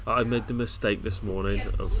I made the mistake this morning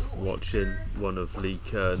of watching one of Lee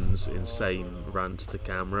Kern's insane rants to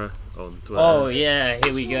camera on Twitter. Oh yeah,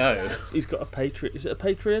 here we go. He's got a Patreon. Is it a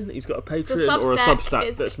Patreon? He's got a It's a Patreon or a Substack.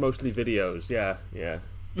 Substack that's mostly videos. Yeah. Yeah.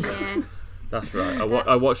 That's right.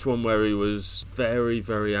 I watched one where he was very,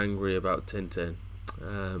 very angry about Tintin.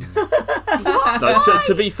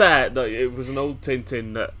 To be fair, it was an old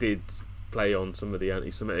Tintin that did play on some of the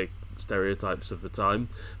anti-Semitic stereotypes of the time,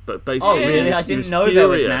 but basically, Oh really? I didn't know there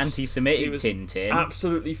was an anti-Semitic Tintin.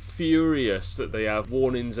 Absolutely furious that they have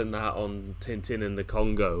warnings and that on Tintin in the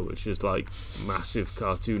Congo, which is like massive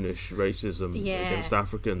cartoonish racism against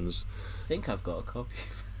Africans. I think I've got a copy.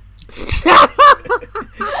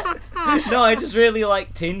 No, I just really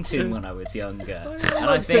liked Tintin when I was younger. And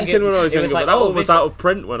I think Tintin when I was younger, like, but that one was out of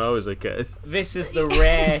print when I was a kid. This is the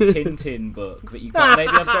rare Tintin book that you can't.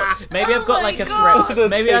 Maybe I've got like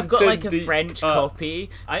a French copy.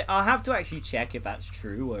 I'll have to actually check if that's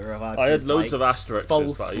true or if I had loads of asterisks,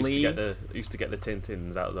 falsely. but I used to get the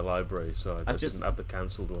Tintins out of the library, so I didn't have the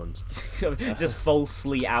cancelled ones. Just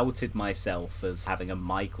falsely outed myself as having a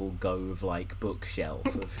Michael Gove like bookshelf.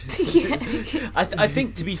 I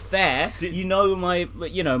think, to be fair,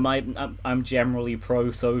 I'm generally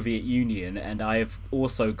pro-Soviet Union, and I've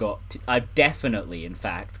definitely, in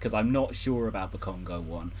fact, because I'm not sure about the Congo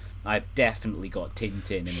one, I've definitely got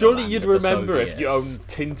Tintin in Surely the land you'd of the remember Soviets. if you owned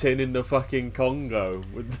Tintin in the fucking Congo.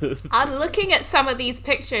 I'm looking at some of these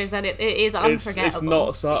pictures and it is unforgettable. It's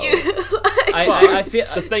not subtle. I feel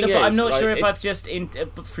the thing but is, I'm not sure if I've just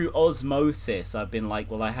through osmosis I've been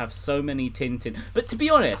like, well, I have so many Tintin. But to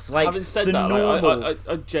be honest, like, having said the that, normal...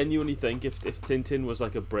 I genuinely think if Tintin was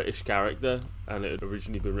like a British character and it had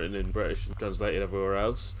originally been written in British and translated everywhere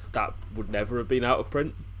else, that would never have been out of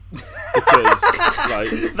print.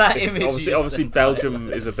 Because that image obviously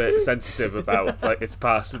Belgium is a bit sensitive about like its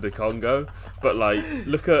past with the Congo, but like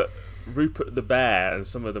look at Rupert the Bear and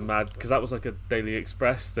some of the mad, because that was like a Daily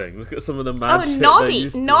Express thing. Look at some of the mad shit they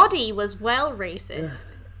used to... Noddy was well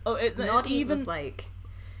racist. Noddy was like...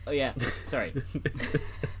 Oh yeah, sorry.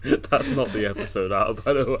 That's not the episode out,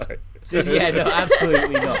 by the way. Yeah, no,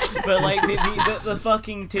 absolutely not. But like the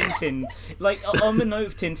fucking Tintin, like on the note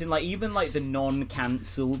of Tintin, like even like the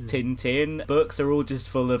non-cancelled Tintin books are all just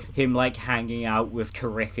full of him like hanging out with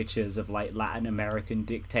caricatures of like Latin American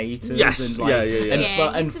dictators and like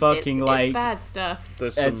and fucking like bad stuff.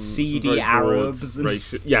 And seedy Arabs.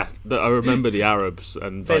 I remember the Arabs,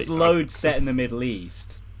 and there's loads set in the Middle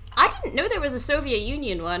East. I didn't know there was a Soviet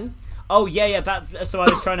Union one. Oh yeah. So I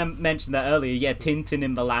was trying to mention that earlier. Yeah, Tintin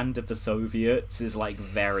in the land of the Soviets is like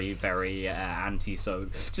very, very anti-so,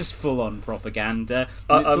 just full-on propaganda.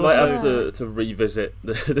 I might have to revisit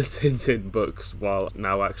the Tintin books while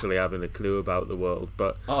now actually having a clue about the world.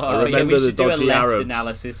 But I remember we should the dodgy do a left Arabs.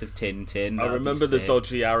 analysis of Tintin. I remember the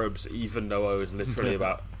dodgy Arabs, even though I was literally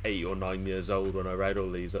about 8 or 9 years old when I read all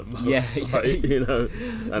these at most.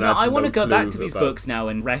 And I want to go back to these books now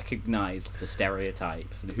and recognise the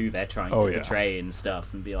stereotypes and who they're trying to portray and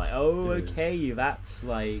stuff, and be like, okay, that's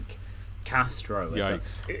like Castro.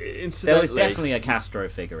 Yikes. There was definitely a Castro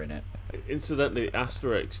figure in it. Incidentally,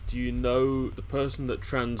 Asterix, do you know the person that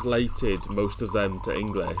translated most of them to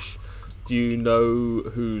English? Do you know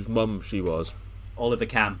whose mum she was? Oliver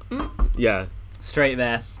Camp. Yeah. Straight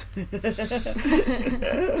there. He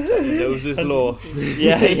knows his law.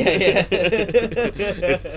 Yeah.